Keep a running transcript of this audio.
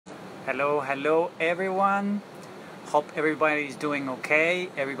Hello everyone. Hope everybody is doing okay.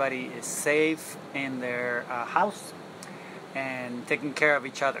 Everybody is safe in their house and taking care of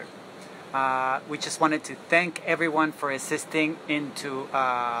each other. We just wanted to thank everyone for assisting into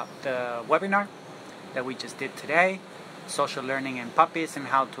the webinar that we just did today, social learning in puppies and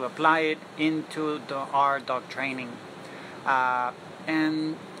how to apply it into our dog training.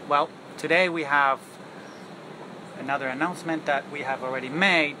 And well, today we have another announcement that we have already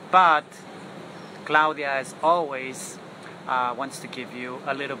made, but Claudia, as always, wants to give you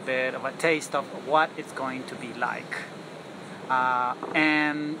a little bit of a taste of what it's going to be like.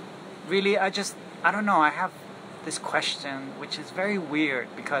 And really, I don't know, I have this question which is very weird,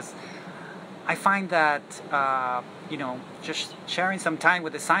 because I find that just sharing some time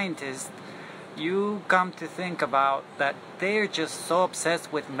with the scientists, you come to think about that they're just so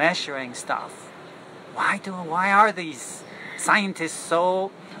obsessed with measuring stuff. Why are these scientists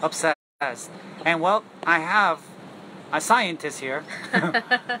so obsessed? And well, I have a scientist here.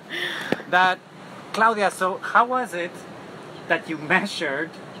 That Claudia, so how was it that you measured?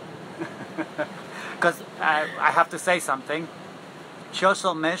 Because I have to say something. She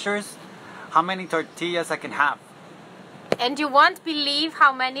also measures how many tortillas I can have. And you won't believe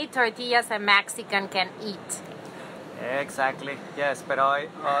how many tortillas a Mexican can eat. Exactly, yes, but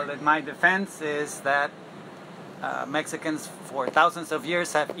my defense is that Mexicans for thousands of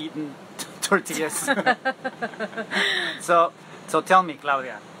years have eaten tortillas. So tell me,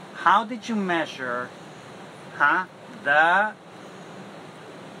 Claudia, how did you measure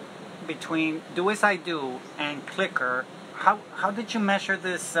between do as I do and clicker? How did you measure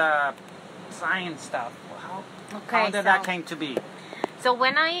this science stuff? How did that came to be? So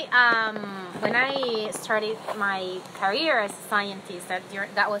when I started my career as a scientist,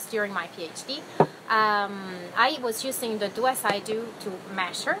 that was during my PhD, I was using the do as I do to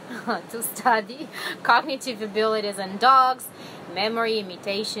measure, to study cognitive abilities in dogs, memory,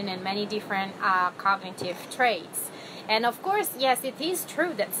 imitation, and many different cognitive traits. And of course, yes, it is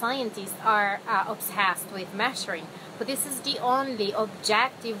true that scientists are obsessed with measuring, but this is the only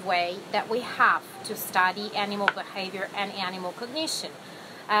objective way that we have to study animal behavior and animal cognition.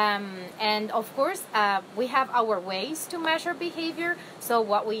 And of course, we have our ways to measure behavior. So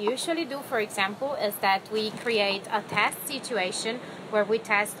what we usually do, for example, is that we create a test situation where we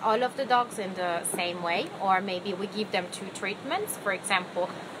test all of the dogs in the same way, or maybe we give them two treatments. For example,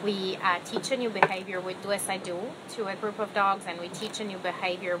 we teach a new behavior with do as I do to a group of dogs, and we teach a new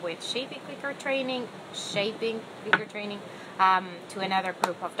behavior with shaping clicker training to another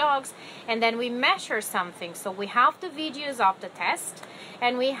group of dogs, and then we measure something. So we have the videos of the test,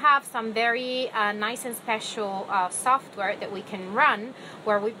 and we have some very nice and special software that we can run,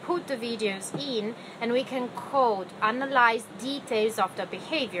 where we put the videos in and we can code, analyze details of the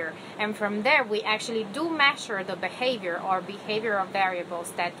behavior, and from there we actually do measure the behavior or behavioral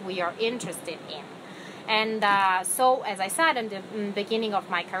variables that we are interested in. And so, as I said in the beginning of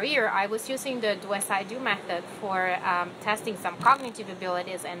my career, I was using the do as I do method for testing some cognitive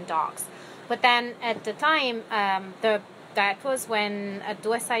abilities in dogs. But then at the time, that was when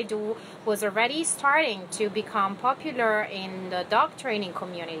do as I do was already starting to become popular in the dog training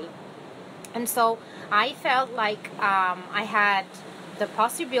community. And so I felt like I had the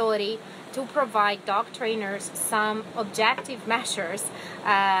possibility to provide dog trainers some objective measures.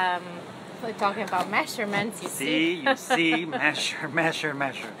 We're talking about measurements, you see, measure.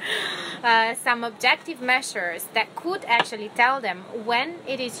 Some objective measures that could actually tell them when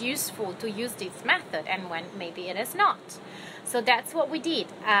it is useful to use this method and when maybe it is not. So that's what we did,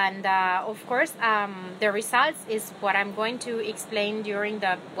 and of course the results is what I'm going to explain during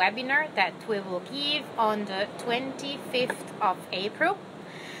the webinar that we will give on the 25th of April.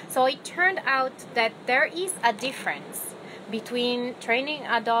 So it turned out that there is a difference between training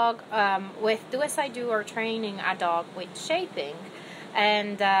a dog with do as I do or training a dog with shaping,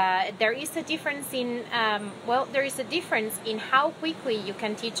 and there is a difference in how quickly you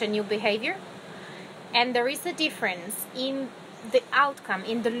can teach a new behavior, and there is a difference in the outcome,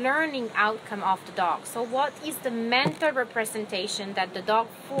 in the learning outcome of the dog. So what is the mental representation that the dog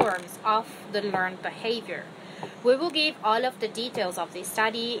forms of the learned behavior? We will give all of the details of this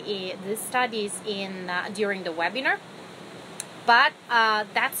study, during the webinar. But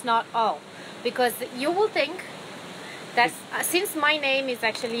that's not all, because you will think that since my name is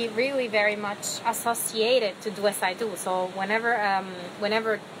actually really very much associated to do as I do, so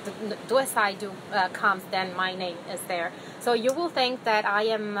whenever the do as I do comes, then my name is there. So you will think that I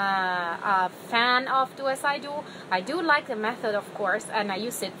am a fan of do as I do. I do like the method, of course, and I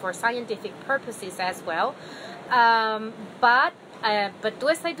use it for scientific purposes as well. But but do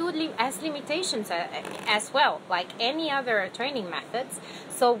as I do has limitations as well, like any other training methods.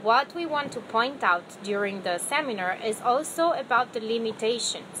 So what we want to point out during the seminar is also about the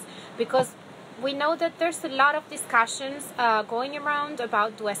limitations, because we know that there's a lot of discussions going around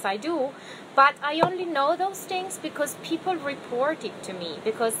about do as I do, but I only know those things because people report it to me,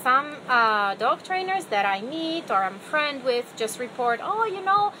 because some dog trainers that I meet or I'm friend with just report, oh, you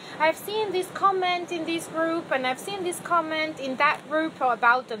know, I've seen this comment in this group and I've seen this comment in that group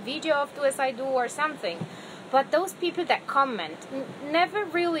about a video of do as I do or something. But those people that comment never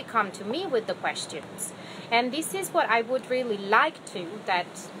really come to me with the questions. And this is what I would really like to, that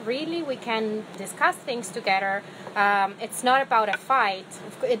really we can discuss things together. It's not about a fight.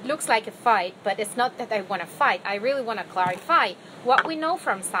 It looks like a fight, but it's not that I want to fight. I really want to clarify what we know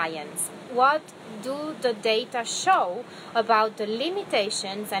from science. What do the data show about the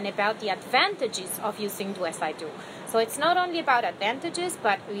limitations and about the advantages of using do as I do? So it's not only about advantages,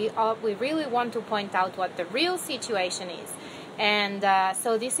 but we really want to point out what the real situation is. And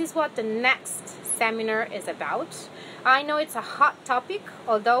so this is what the next seminar is about. I know it's a hot topic,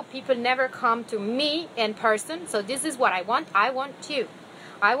 although people never come to me in person. So this is what I want. I want you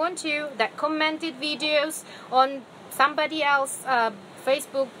that commented videos on somebody else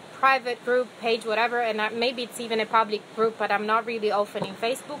Facebook private group page, whatever, and maybe it's even a public group, but I'm not really often in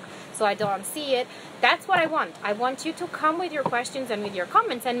Facebook, so I don't see it. That's what I want. I want you to come with your questions and with your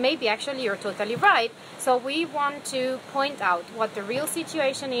comments, and maybe actually you're totally right. So we want to point out what the real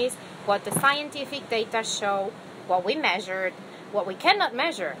situation is, what the scientific data show, what we measured, what we cannot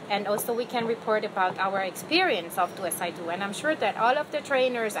measure, and also we can report about our experience of do as I do. And I'm sure that all of the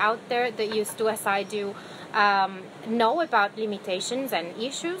trainers out there that use do as I do know about limitations and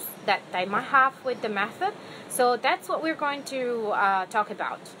issues that they might have with the method. So that's what we're going to talk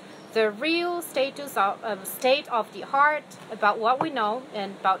about. The real status of state of the art about what we know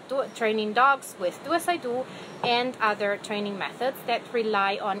and about training dogs with do as I do and other training methods that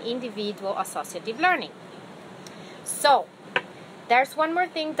rely on individual associative learning. So there's one more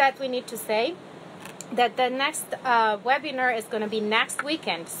thing that we need to say, that the next webinar is going to be next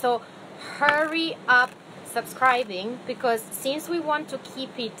weekend. So hurry up subscribing, because since we want to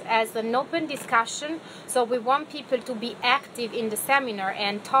keep it as an open discussion, so we want people to be active in the seminar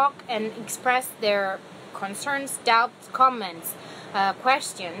and talk and express their concerns, doubts, comments,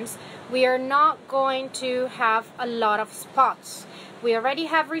 questions, we are not going to have a lot of spots. We already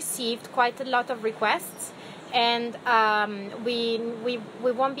have received quite a lot of requests, and we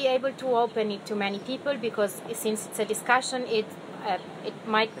won't be able to open it to many people, because since it's a discussion, it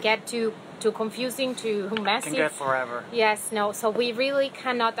might get too confusing, too massive. Can get forever. Yes, no. So we really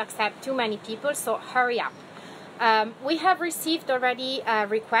cannot accept too many people. So hurry up. We have received already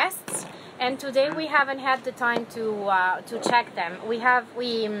requests, and today we haven't had the time to check them. We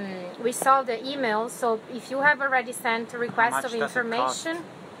saw the email. So if you have already sent a request of information,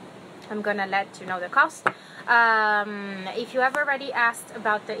 I'm gonna let you know the cost. If you have already asked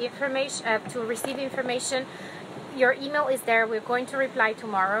about the information to receive information, your email is there. We're going to reply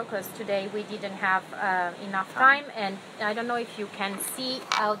tomorrow, because today we didn't have enough time. And I don't know if you can see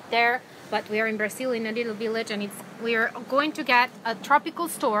out there, but we are in Brazil in a little village, and we are going to get a tropical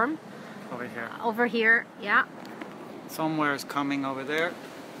storm over here. Yeah, somewhere is coming over there.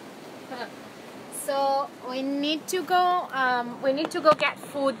 So we need to go. Get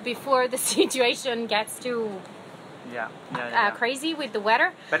food before the situation gets too crazy with the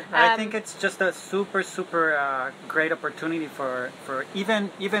weather. But I think it's just a super great opportunity for even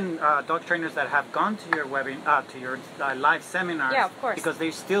dog trainers that have gone to your to your live seminars. Yeah, of course. Because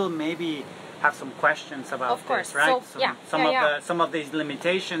they still maybe have some questions about this, right? So, some of these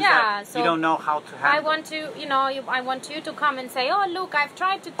limitations that you don't know how to handle. I want you to come and say, oh, look, I've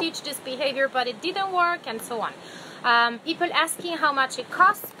tried to teach this behavior, but it didn't work, and so on. People asking how much it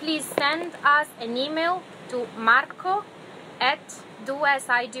costs, please send us an email to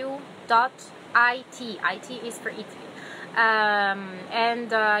marco@doasido.it. IT is for Italy.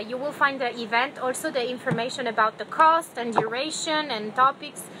 And you will find the event, also the information about the cost and duration and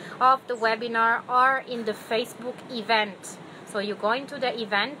topics of the webinar are in the Facebook event. So you go into the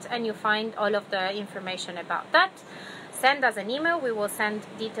event and you find all of the information about that. Send us an email, we will send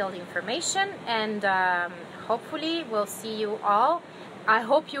detailed information, and hopefully we'll see you all. I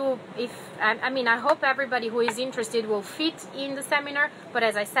hope I hope everybody who is interested will fit in the seminar, but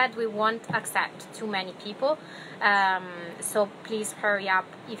as I said, we won't accept too many people. So please hurry up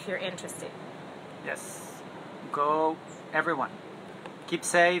if you're interested. Yes. Go, everyone. Keep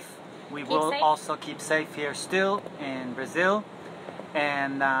safe. We will also keep safe here still in Brazil.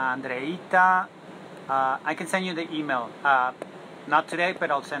 And Andreita, I can send you the email. not today,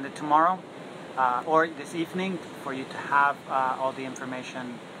 but I'll send it tomorrow or this evening for you to have all the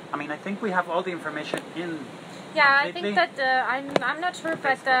information. I mean, I think we have all the information in. Yeah, completely. I think that I'm not sure,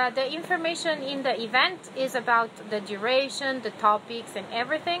 but the information in the event is about the duration, the topics, and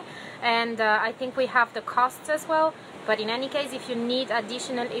everything. And I think we have the costs as well. But in any case, if you need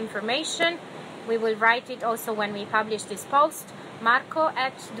additional information, we will write it also when we publish this post.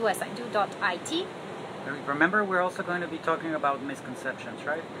 Marco@doasido.it. Remember, we're also going to be talking about misconceptions,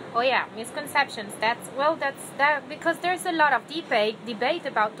 right? Oh yeah, misconceptions. That's because there's a lot of debate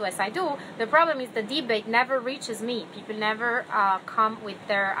about do as I do. The problem is the debate never reaches me. People never come with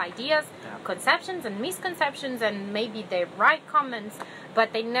their ideas, conceptions and misconceptions, and maybe they write comments,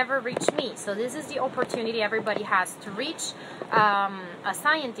 but they never reach me. So this is the opportunity everybody has to reach a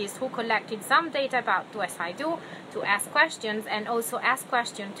scientist who collected some data about do as I do, to ask questions, and also ask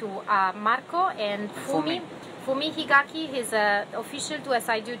questions to Marco and Fumi. Fumi Higaki, he's an official Do As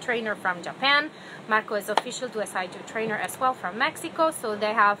I Do trainer from Japan. Marco is official Do As I Do trainer as well from Mexico. So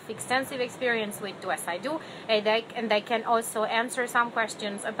they have extensive experience with Do As I Do, and they can also answer some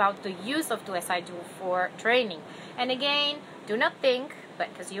questions about the use of Do As I Do for training. And again, do not think,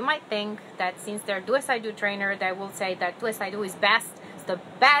 because you might think that since they're Do As I Do trainer, they will say that Do As I Do is best, it's the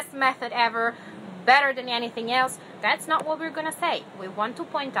best method ever, better than anything else. That's not what we're gonna say. We want to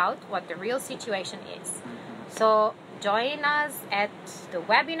point out what the real situation is. So join us at the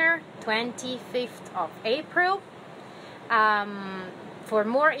webinar 25th of April. For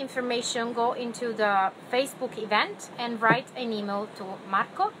more information, go into the Facebook event and write an email to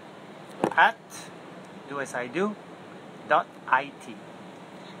Marco at doasido.it.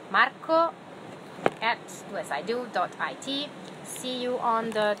 Marco@doasido.it. See you on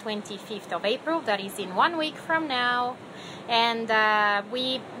the 25th of April. That is in 1 week from now. And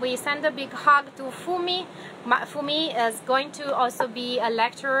we send a big hug to Fumi. Fumi is going to also be a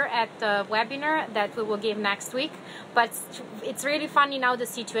lecturer at the webinar that we will give next week. But it's really funny now, the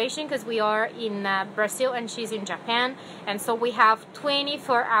situation, because we are in Brazil and she's in Japan. And so we have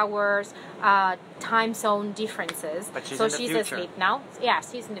 24 hours time zone differences. But so she's asleep now. Yeah,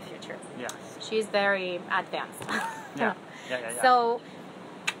 she's in the future. Yes. She's very advanced. Yeah. So,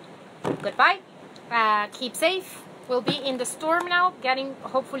 goodbye. Keep safe. We'll be in the storm now, getting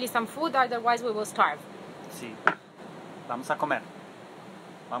hopefully some food, otherwise we will starve. Sí. Vamos a comer.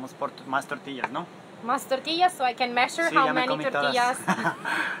 Vamos por más tortillas, ¿no? Más tortillas, so I can measure Sí, how ya me many comí todas.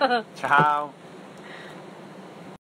 tortillas. Chao.